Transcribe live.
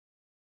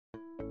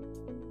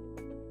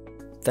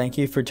Thank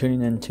you for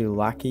tuning in to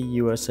Lockey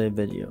USA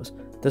videos.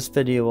 This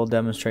video will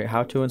demonstrate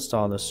how to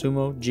install the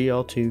SUMO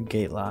GL2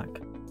 gate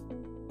lock.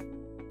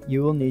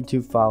 You will need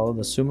to follow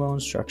the SUMO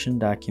instruction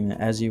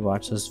document as you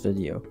watch this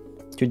video.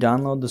 To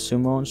download the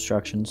SUMO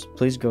instructions,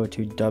 please go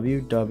to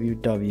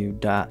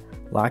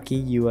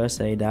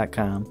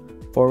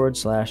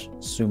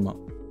www.lockeyusa.com/SUMO.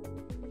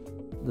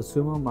 The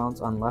SUMO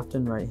mounts on left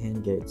and right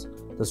hand gates.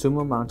 The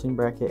SUMO mounting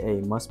bracket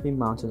A must be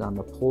mounted on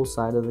the pull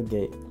side of the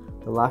gate.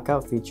 The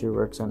lockout feature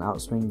works on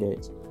outswing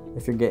gates.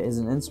 If your gate is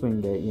an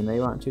in-swing gate, you may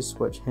want to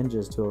switch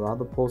hinges to allow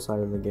the pull side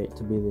of the gate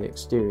to be the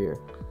exterior.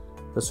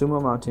 The SUMO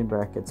mounting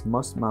brackets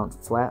must mount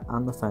flat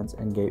on the fence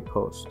and gate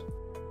post.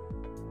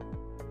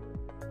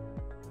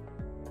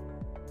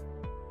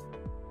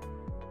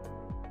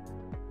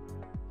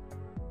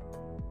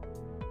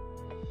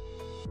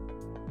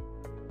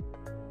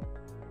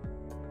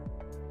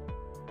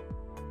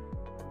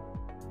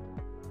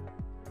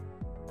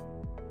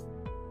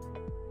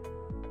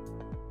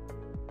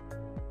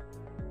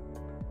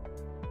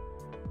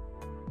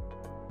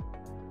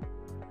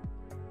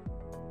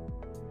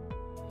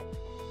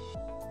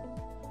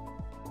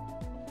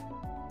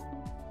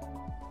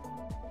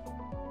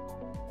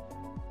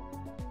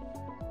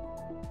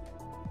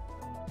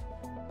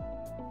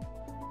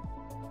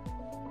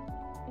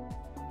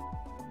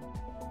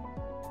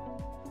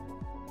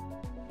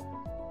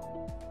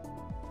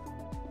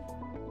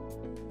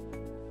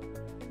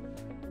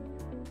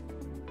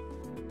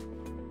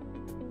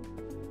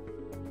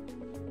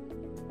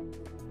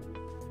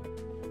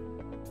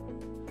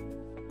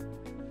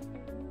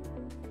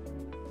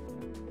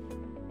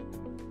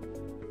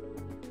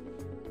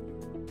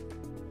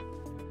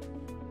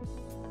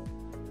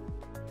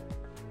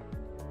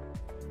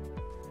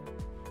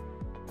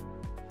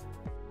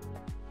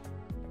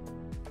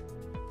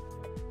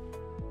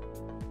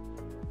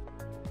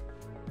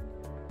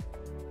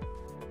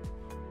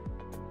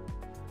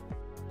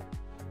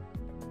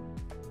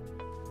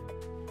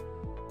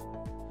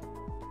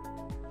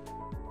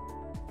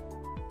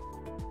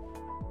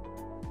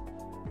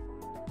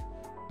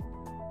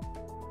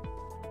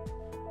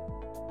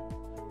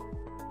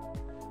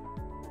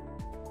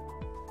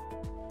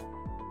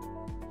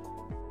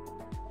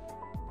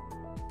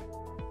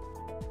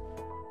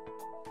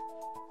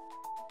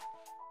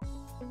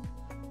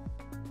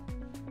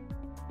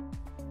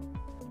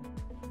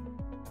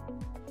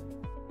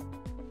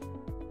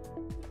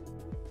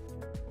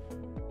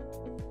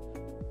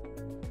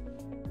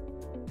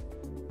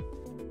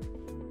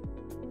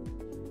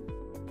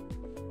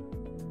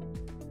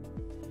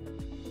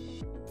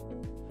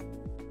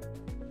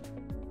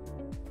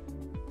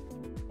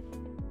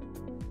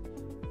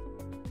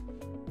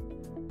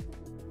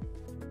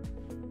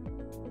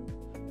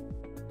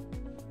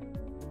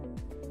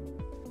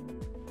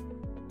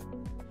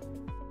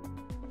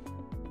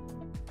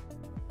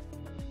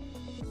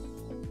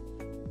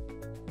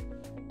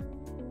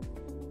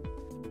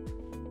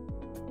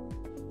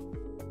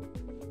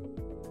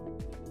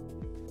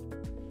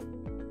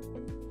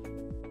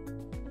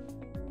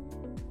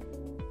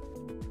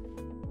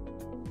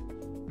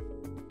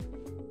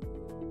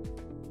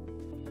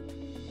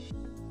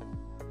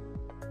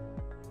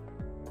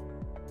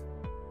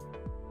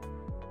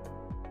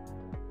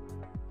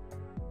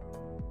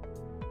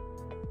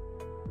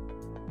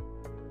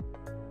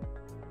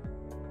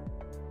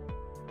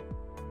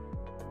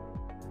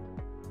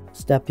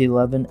 Step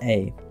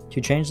 11A.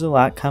 To change the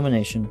lock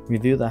combination,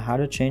 review the How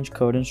to Change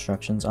Code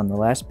instructions on the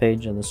last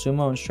page of the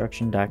SUMO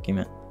instruction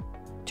document.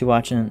 To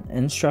watch an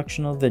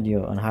instructional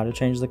video on how to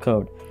change the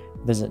code,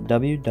 visit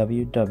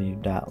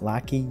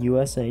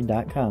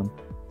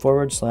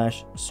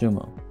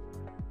www.lockeyusa.com/SUMO.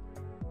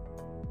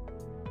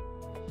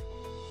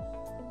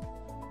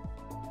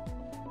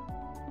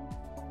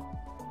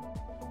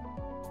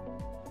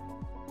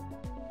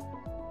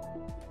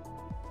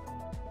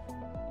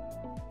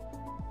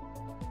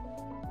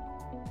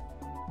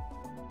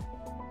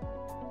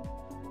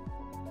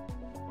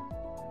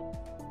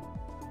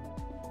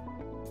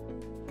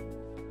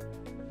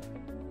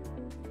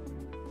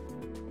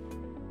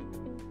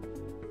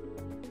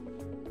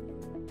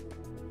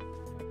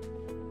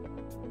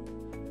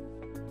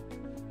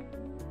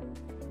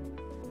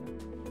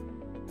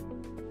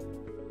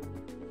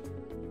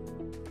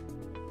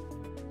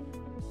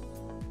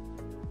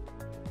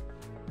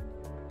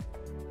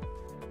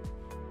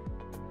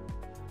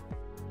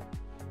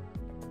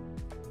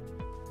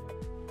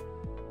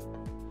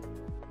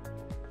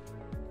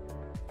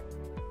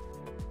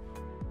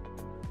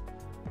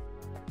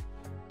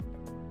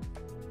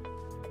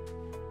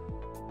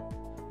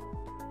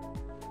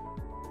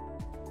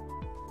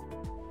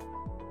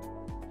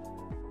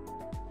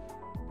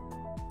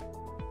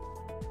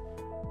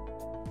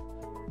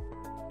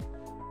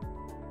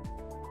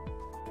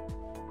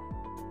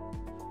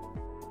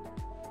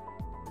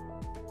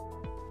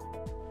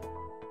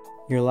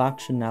 Your lock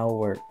should now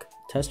work.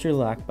 Test your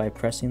lock by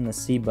pressing the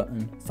C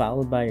button,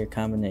 followed by your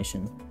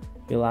combination.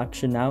 Your lock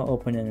should now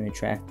open and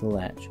retract the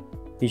latch.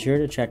 Be sure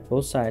to check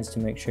both sides to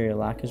make sure your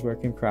lock is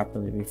working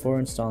properly before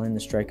installing the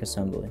strike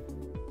assembly.